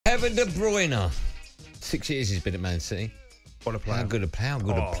Kevin De Bruyne. 6 years he's been at Man City. What a player. How good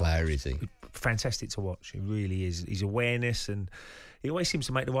a player is he? Fantastic to watch. He really is. His awareness, and he always seems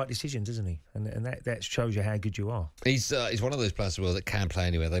to make the right decisions, doesn't he? And that shows you how good you are. He's one of those players as well that can play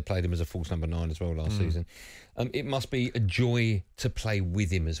anywhere. They played him as a false number 9 as well last season. It must be a joy to play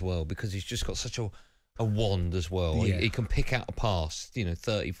with him as well, because he's just got such a wand as well. Yeah. He can pick out a pass,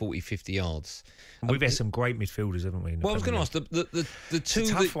 30, 40, 50 yards. We've had some great midfielders, haven't we? Well, I was going to ask, the two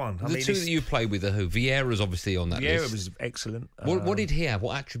that you've played with are who? Vieira's obviously on that list. Vieira was excellent. What did he have?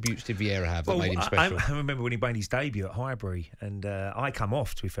 What attributes did Vieira have that made him special? I remember when he made his debut at Highbury, and I come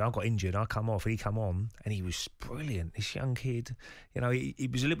off, to be fair. I got injured, I come off, and he come on, and he was brilliant. This young kid, he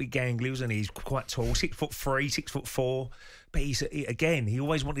was a little bit gangly, wasn't he? He's quite tall, 6'3", 6'4", but he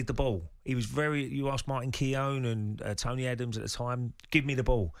always wanted the ball. He was you asked Martin Keown and Tony Adams at the time, give me the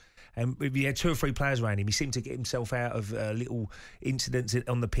ball. And if he had 2 or 3 players around him, he seemed to get himself out of little incidents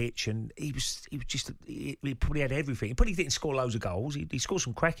on the pitch, and he probably had everything. He probably didn't score loads of goals. He scored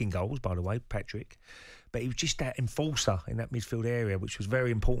some cracking goals, by the way, Patrick. But he was just that enforcer in that midfield area, which was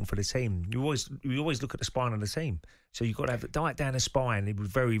very important for the team. You always look at the spine of the team. So you've got to have right down the spine. He was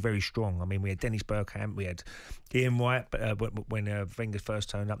very, very strong. I mean, we had Dennis Bergkamp, we had Ian White when Wenger first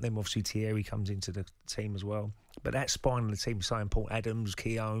turned up. Then obviously Thierry comes into the team as well. But that spine of the team is so important. Adams,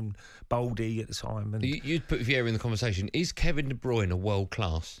 Keown, Baldy at the time. And you'd put Vieira in the conversation. Is Kevin De Bruyne world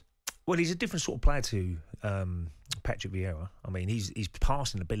class? Well, he's a different sort of player to Patrick Vieira. I mean, his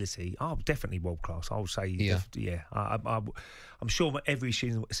passing ability, definitely world class. I would say, yeah. I'm sure every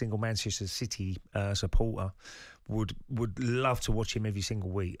single Manchester City supporter would love to watch him every single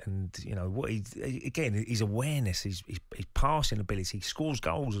week. And his awareness, his passing ability, he scores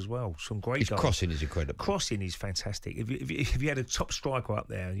goals as well. Some great goals. His crossing is incredible. Crossing is fantastic. If you had a top striker up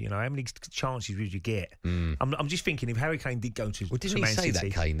there, how many chances would you get? I'm just thinking, if Harry Kane did go to Man City... Didn't he say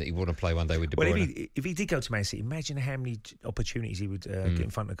that, Kane, that he want to play one day with De Bruyne? Well, if he did go to Man City, imagine how many opportunities he would get in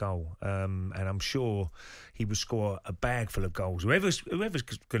front of goal. And I'm sure he would score a bag full of goals. Whoever's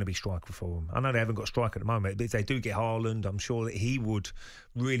going to be striker for him. I know they haven't got a striker at the moment, but if they do get Haaland, I'm sure that he would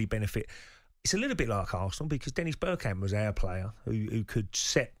really benefit. It's a little bit like Arsenal, because Dennis Bergkamp was our player who could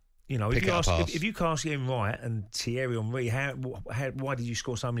set... if you cast him right and Thierry Henry, why did you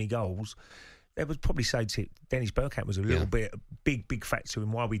score so many goals? They would probably say Dennis Bergkamp was a little bit a big factor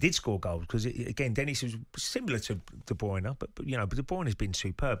in why we did score goals, because again, Dennis was similar to De Bruyne, but De Bruyne has been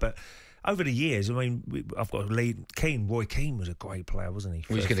superb. But over the years, I mean, I've got to lead Keane. Roy Keane was a great player, wasn't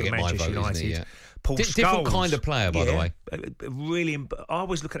he? He's going to get Manchester my vote, isn't he? Yeah. Paul Scholes, different kind of player, by the way. Really, I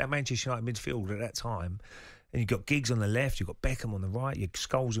always look at that Manchester United midfield at that time. And you've got Giggs on the left, you've got Beckham on the right, you've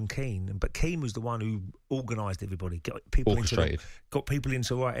Scholes and Keane. But Keane was the one who organised everybody, got people into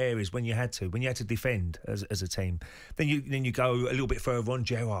the right areas when you had to defend as a team. Then you go a little bit further on.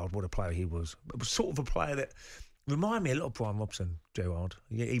 Gerrard, what a player he was. It was sort of a player that reminded me a lot of Brian Robson, Gerrard.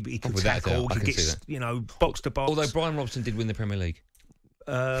 He could tackle, he could get, box to box. Although Brian Robson did win the Premier League.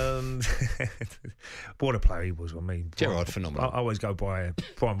 What a player he was. I mean, Gerrard, phenomenal. I always go by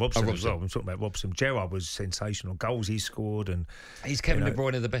Brian Robson as well. I'm talking about Robson. Gerrard was sensational. Goals he scored, and is Kevin De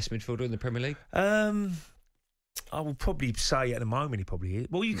Bruyne the best midfielder in the Premier League? I would probably say at the moment he probably is.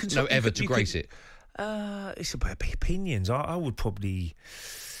 Well, you can to grace it. It's about opinions. I would probably.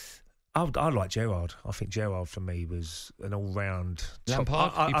 I like Gerrard. I think Gerrard for me was an all-round.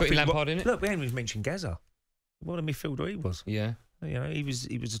 Lampard. You putting Lampard in it? Look, we haven't even mentioned Gaza. What a midfielder he was. Yeah. He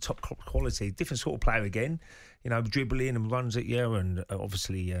was a top quality, different sort of player again. Dribbling and runs at you, and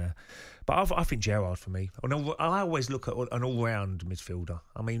obviously. But I think Gerrard for me. I always look at an all-round midfielder.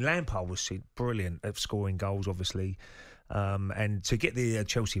 I mean, Lampard was brilliant at scoring goals, obviously, and to get the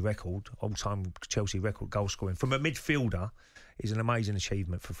Chelsea record, all-time Chelsea record goal scoring from a midfielder, is an amazing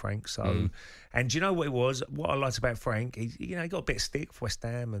achievement for Frank. So, and do you know what it was? What I liked about Frank, he got a bit of stick for West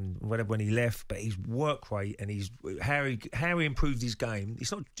Ham and whatever when he left, but his work rate and how he improved his game.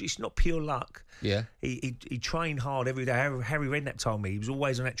 It's not pure luck. Yeah, he trained hard every day. Harry Redknapp told me he was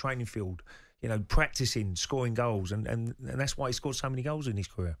always on that training field, practicing, scoring goals, and that's why he scored so many goals in his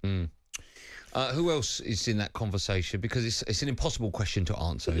career. Who else is in that conversation? Because it's an impossible question to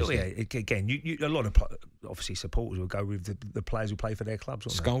answer. Again, a lot of obviously supporters will go with the players who play for their clubs.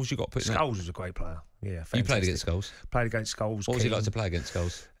 Scholes, you got to put in. Scholes was a great player. Yeah, fantastic. You played against Scholes. Played against Scholes. What was he like to play against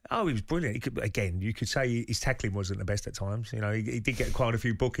Scholes? Oh, he was brilliant. You could say his tackling wasn't the best at times. He did get quite a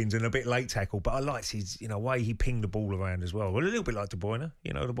few bookings and a bit late tackle, but I liked his way he pinged the ball around as well. A little bit like De Bruyne.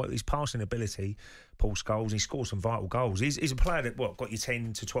 His passing ability. Paul Scholes, he scored some vital goals. He's a player that got you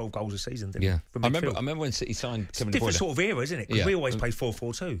 10 to 12 goals a season. Didn't he? I remember when City signed Kevin De Bruyne. Different sort of era, isn't it? Because we always played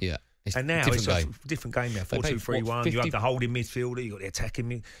 4-4-2. Yeah. It's and now different it's game. a different game now. They paid, 4-2-3-1. what, You 50? have the holding midfielder. You got the attacking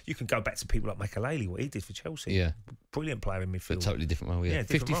mid. You can go back to people like Michael, what he did for Chelsea. Yeah. Brilliant player in midfield. But totally different role, yeah.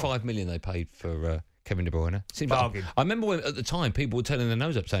 different 55 million they paid for Kevin De Bruyne. Seems Bargain. Like, I remember when at the time people were turning their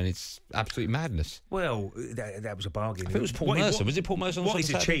nose up saying it's absolute madness. Well, that was a bargain. I think it was Paul Merson. Was it Paul Merson? What he's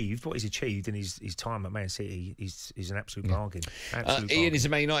achieved in his time at Man City is an absolute bargain. Ian is a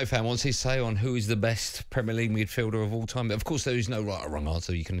Man United fan. Wants his say on who is the best Premier League midfielder of all time. But of course, there is no right or wrong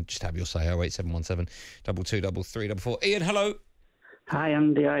answer. You can just have your say. 08717 22 3 4. Ian, hello. Hi,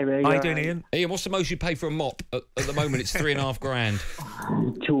 Andy. Hi, Ray. How you doing, Ian? Ian, what's the most you pay for a mop? At the moment, it's £3.5 grand.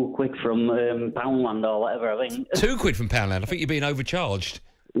 £2 from Poundland or whatever, I think. £2 from Poundland. I think you're being overcharged.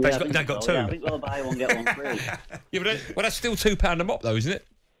 They've got two. Yeah, I think we'll buy one, get one free. Yeah, but that's still £2 a mop, though, isn't it?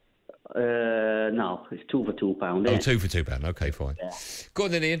 No, it's £2 for £2. Oh, £2 for £2. Okay, fine. Yeah. Go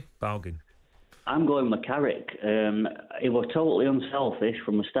on then, Ian. Bargain. I'm going with Carrick. He was totally unselfish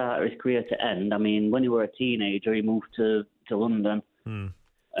from the start of his career to end. I mean, when he was a teenager, he moved to London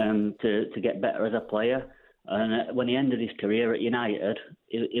to get better as a player. And when he ended his career at United,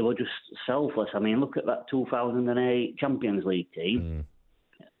 he was just selfless. I mean, look at that 2008 Champions League team.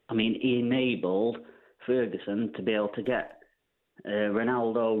 I mean, he enabled Ferguson to be able to get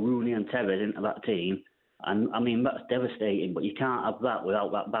Ronaldo, Rooney and Tevez into that team. And, I mean, that's devastating, but you can't have that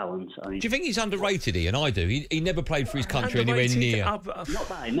without that balance. I mean, Do you think he's underrated, Ian? I do. He never played for his country anywhere near. not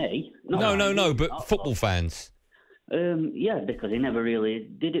by me. No, but football fans. Yeah, because he never really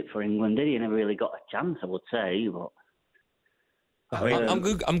did it for England, did he? He never really got a chance, I would say. But I'm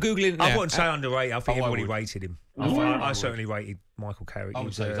Googling it now. I wouldn't say underrated. I think everybody would. rated him. Yeah. I certainly rated Michael Carrick. I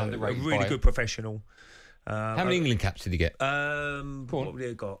would say he's a underrated really by- good professional. How many England caps did he get? What would he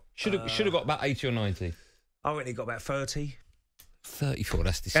have got? Should have got about 80 or 90. I reckon he got about 30. 34,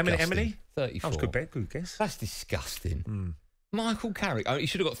 that's disgusting. How many? 34. That was good guess. That's disgusting. Michael Carrick, he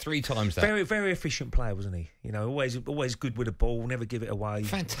should have got 3 times that. Very, very efficient player, wasn't he? You know, always good with the ball, never give it away.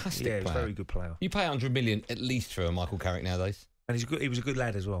 Fantastic Yeah, he was a player. very good player. You pay 100 million at least for a Michael Carrick nowadays. And he was a good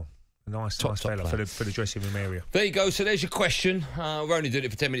lad as well. A nice Top fella player. for the dressing room area. There you go. So there's your question. We're only doing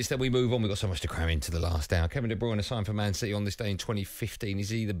it for 10 minutes, then we move on. We've got so much to cram into the last hour. Kevin De Bruyne signed for Man City on this day in 2015. Is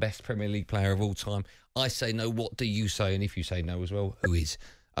he the best Premier League player of all time? I say no. What do you say? And if you say no as well, who is?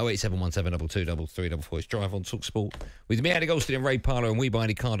 08717 22 3 4. It's Drive on talkSPORT with me, Andy Goldstein and Ray Parlour and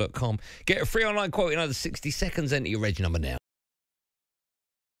WeBuyAnyCar.com. Get a free online quote in under 60 seconds. Enter your reg number now.